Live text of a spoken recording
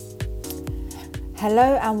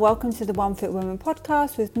Hello and welcome to the One Fit Woman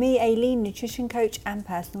podcast with me, Aileen, nutrition coach and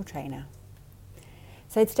personal trainer.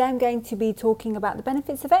 So today I'm going to be talking about the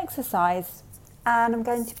benefits of exercise, and I'm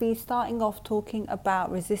going to be starting off talking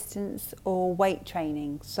about resistance or weight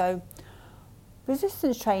training. So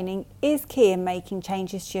resistance training is key in making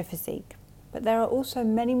changes to your physique, but there are also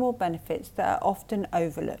many more benefits that are often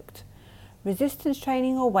overlooked. Resistance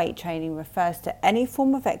training or weight training refers to any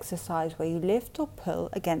form of exercise where you lift or pull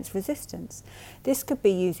against resistance. This could be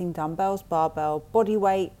using dumbbells, barbell, body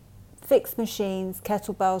weight, fixed machines,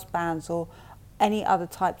 kettlebells, bands, or any other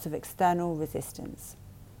types of external resistance.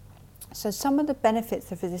 So some of the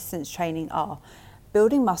benefits of resistance training are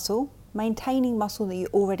building muscle, maintaining muscle that you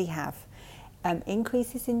already have,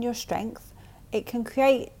 increases in your strength. It can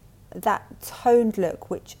create that toned look,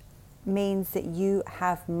 which means that you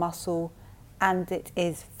have muscle and it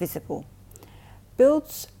is visible.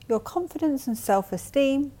 Builds your confidence and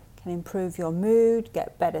self-esteem, can improve your mood,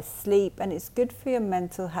 get better sleep, and it's good for your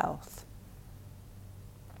mental health.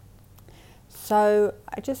 So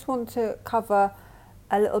I just want to cover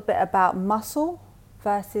a little bit about muscle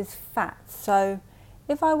versus fat. So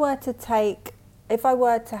if I were to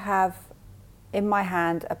have in my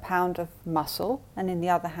hand a pound of muscle and in the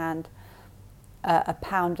other hand a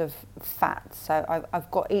pound of fat. So I've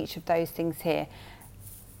got each of those things here.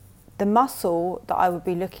 The muscle that I would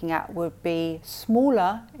be looking at would be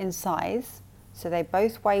smaller in size, so they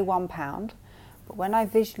both weigh 1 pound. But when I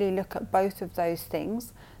visually look at both of those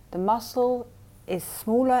things, the muscle is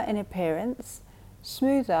smaller in appearance,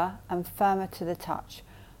 smoother and firmer to the touch.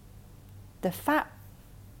 The fat,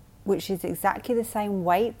 which is exactly the same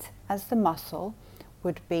weight as the muscle,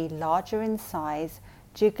 would be larger in size,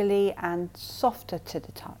 jiggly and softer to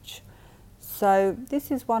the touch. So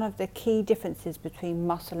this is one of the key differences between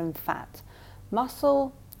muscle and fat.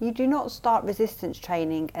 Muscle, you do not start resistance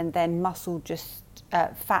training and then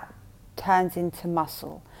fat turns into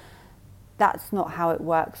muscle. That's not how it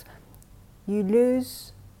works. You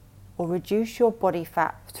lose or reduce your body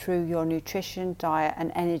fat through your nutrition, diet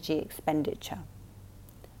and energy expenditure.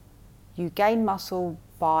 You gain muscle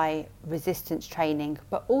by resistance training,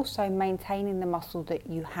 but also maintaining the muscle that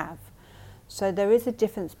you have. So there is a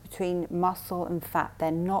difference between muscle and fat.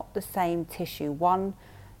 They're not the same tissue.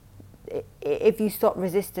 If you stop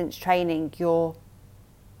resistance training, your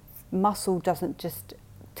muscle doesn't just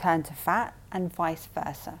turn to fat and vice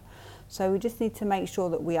versa. So we just need to make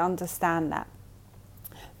sure that we understand that.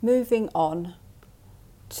 Moving on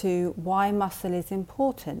to why muscle is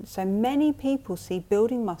important. So many people see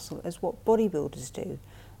building muscle as what bodybuilders do,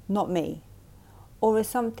 not me, or as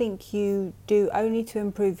something you do only to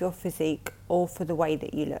improve your physique or for the way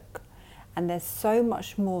that you look. And there's so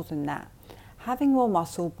much more than that. Having more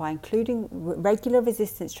muscle by including regular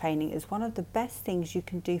resistance training is one of the best things you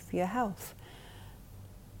can do for your health.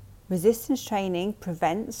 Resistance training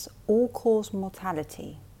prevents all-cause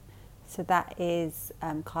mortality. So that is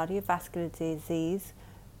cardiovascular disease,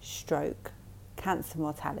 stroke, cancer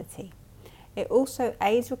mortality. It also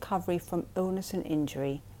aids recovery from illness and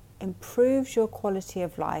injury, improves your quality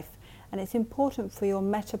of life, and it's important for your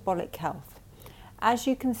metabolic health. As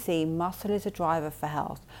you can see, muscle is a driver for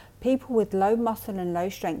health. People with low muscle and low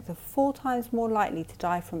strength are 4 times more likely to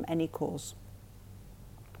die from any cause.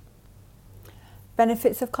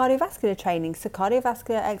 Benefits of cardiovascular training. So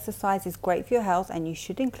cardiovascular exercise is great for your health, and you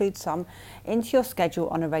should include some into your schedule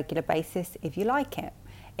on a regular basis if you like it.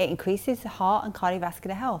 It increases heart and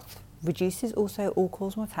cardiovascular health, reduces also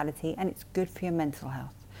all-cause mortality, and it's good for your mental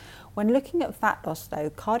health. When looking at fat loss though,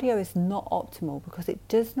 cardio is not optimal because it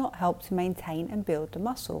does not help to maintain and build the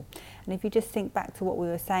muscle. And if you just think back to what we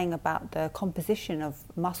were saying about the composition of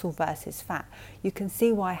muscle versus fat, you can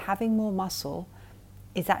see why having more muscle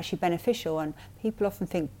is actually beneficial. And people often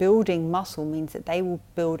think building muscle means that they will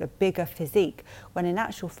build a bigger physique, when in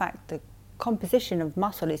actual fact the composition of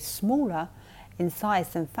muscle is smaller in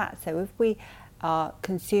size than fat. So if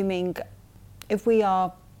we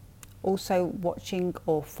are also watching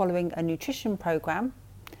or following a nutrition program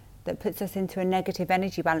that puts us into a negative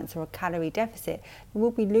energy balance or a calorie deficit, then we'll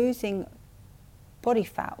be losing body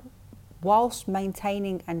fat whilst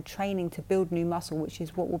maintaining and training to build new muscle, which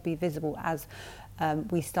is what will be visible as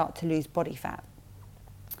we start to lose body fat.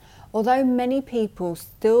 Although many people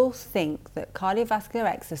still think that cardiovascular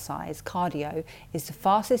exercise, cardio, is the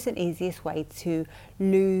fastest and easiest way to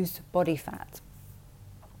lose body fat.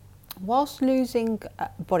 Whilst losing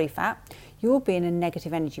body fat, you will be in a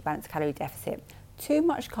negative energy balance calorie deficit. Too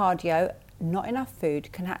much cardio, not enough food,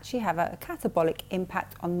 can actually have a catabolic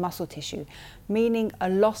impact on muscle tissue, meaning a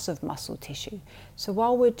loss of muscle tissue. So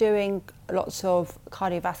while we're doing lots of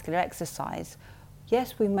cardiovascular exercise,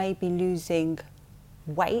 yes, we may be losing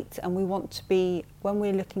weight, and we want to be, when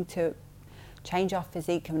we're looking to change our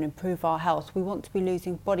physique and improve our health, we want to be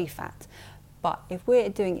losing body fat. But if we're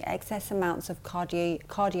doing excess amounts of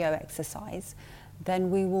cardio exercise, then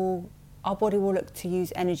our body will look to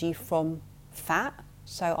use energy from fat,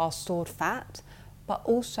 so our stored fat, but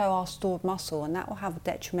also our stored muscle, and that will have a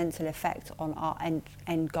detrimental effect on our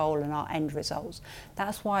end goal and our end results.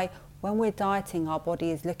 That's why when we're dieting, our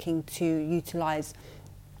body is looking to utilize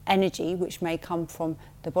energy, which may come from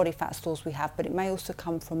the body fat stores we have, but it may also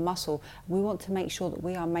come from muscle. We want to make sure that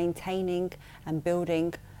we are maintaining and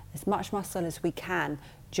building as much muscle as we can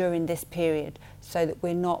during this period, so that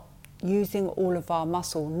we're not using all of our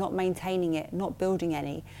muscle, not maintaining it, not building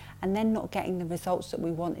any, and then not getting the results that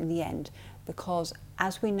we want in the end. Because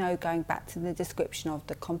as we know, going back to the description of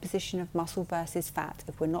the composition of muscle versus fat,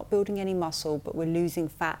 if we're not building any muscle but we're losing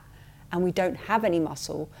fat and we don't have any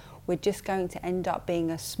muscle, we're just going to end up being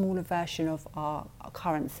a smaller version of our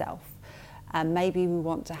current self. And maybe we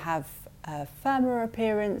want to have a firmer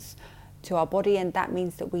appearance to our body, and that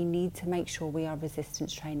means that we need to make sure we are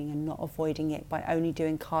resistance training and not avoiding it by only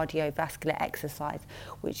doing cardiovascular exercise,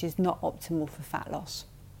 which is not optimal for fat loss.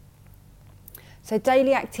 So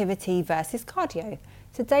daily activity versus cardio.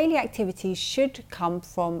 So daily activity should come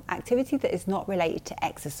from activity that is not related to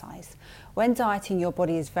exercise. When dieting, your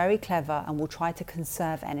body is very clever and will try to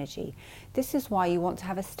conserve energy. This is why you want to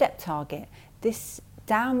have a step target. This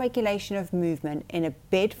down regulation of movement in a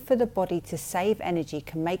bid for the body to save energy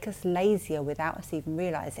can make us lazier without us even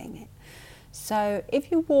realizing it. So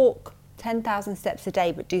if you walk 10,000 steps a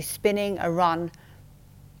day but do spinning, a run,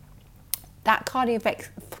 that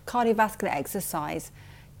cardiovascular exercise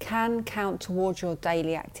can count towards your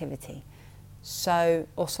daily activity. So,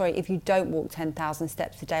 if you don't walk 10,000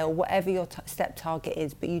 steps a day, or whatever your step target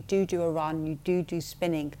is, but you do a run, you do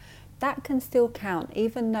spinning, that can still count,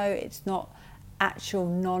 even though it's not actual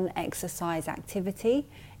non-exercise activity,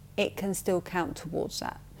 it can still count towards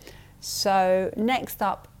that. So next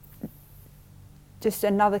up, just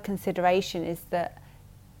another consideration is that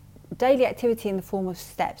daily activity in the form of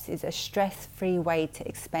steps is a stress-free way to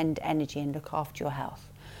expend energy and look after your health.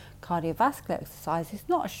 Cardiovascular exercise is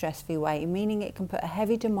not a stress-free way, meaning it can put a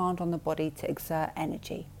heavy demand on the body to exert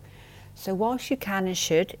energy. So whilst you can and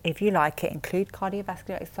should, if you like it, include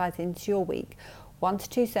cardiovascular exercise into your week, 1 to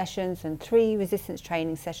 2 sessions and 3 resistance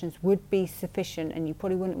training sessions would be sufficient, and you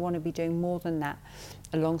probably wouldn't want to be doing more than that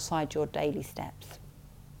alongside your daily steps.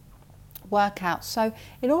 Workouts. So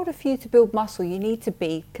in order for you to build muscle, you need to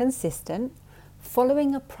be consistent,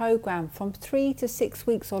 following a program from 3 to 6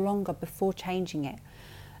 weeks or longer before changing it.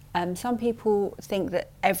 Some people think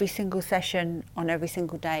that every single session on every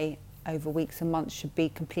single day over weeks and months should be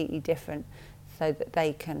completely different, so that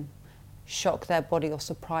they can shock their body or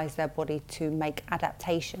surprise their body to make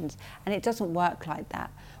adaptations, and it doesn't work like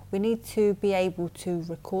that. We need to be able to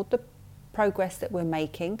record the progress that we're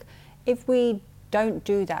making. If we don't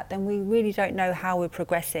do that, then we really don't know how we're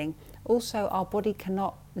progressing. Also, our body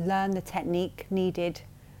cannot learn the technique needed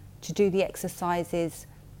to do the exercises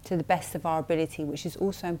to the best of our ability, which is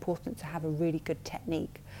also important to have a really good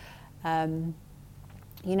technique.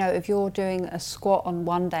 If you're doing a squat on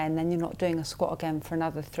one day and then you're not doing a squat again for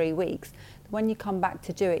another 3 weeks, when you come back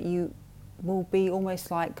to do it, you will be almost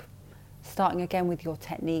like starting again with your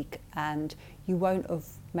technique, and you won't have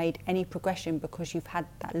made any progression because you've had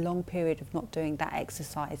that long period of not doing that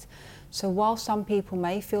exercise. So while some people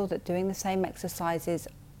may feel that doing the same exercises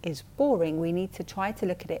is boring, we need to try to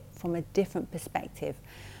look at it from a different perspective,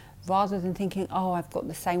 rather than thinking, oh, I've got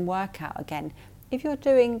the same workout again. If you're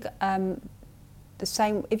doing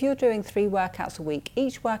if you're doing 3 workouts a week,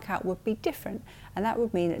 each workout would be different, and that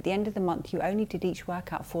would mean at the end of the month you only did each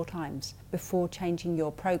workout 4 times before changing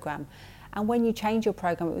your program. And when you change your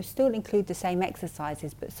program, it would still include the same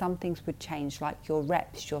exercises, but some things would change, like your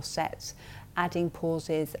reps, your sets, adding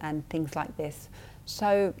pauses and things like this.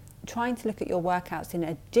 So trying to look at your workouts in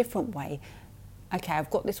a different way. Okay, I've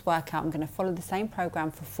got this workout, I'm going to follow the same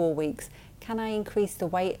program for 4 weeks. Can I increase the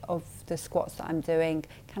weight of the squats that I'm doing?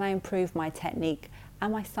 Can I improve my technique?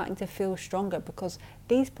 Am I starting to feel stronger? Because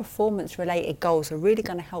these performance related goals are really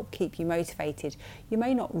going to help keep you motivated. You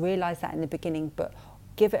may not realize that in the beginning, but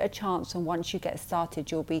give it a chance, and once you get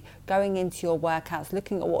started, you'll be going into your workouts,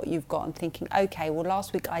 looking at what you've got and thinking, okay, well,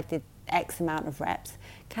 last week I did X amount of reps.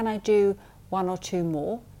 Can I do 1 or 2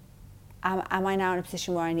 more? Am I now in a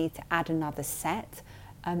position where I need to add another set?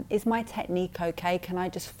 Is my technique okay? Can I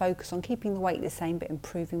just focus on keeping the weight the same but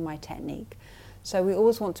improving my technique? So we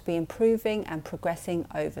always want to be improving and progressing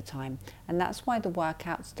over time, and that's why the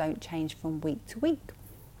workouts don't change from week to week.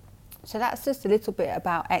 So that's just a little bit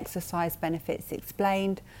about exercise benefits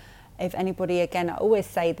explained. If anybody, again, I always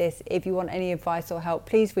say this, if you want any advice or help,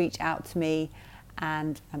 please reach out to me,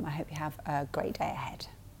 and I hope you have a great day ahead.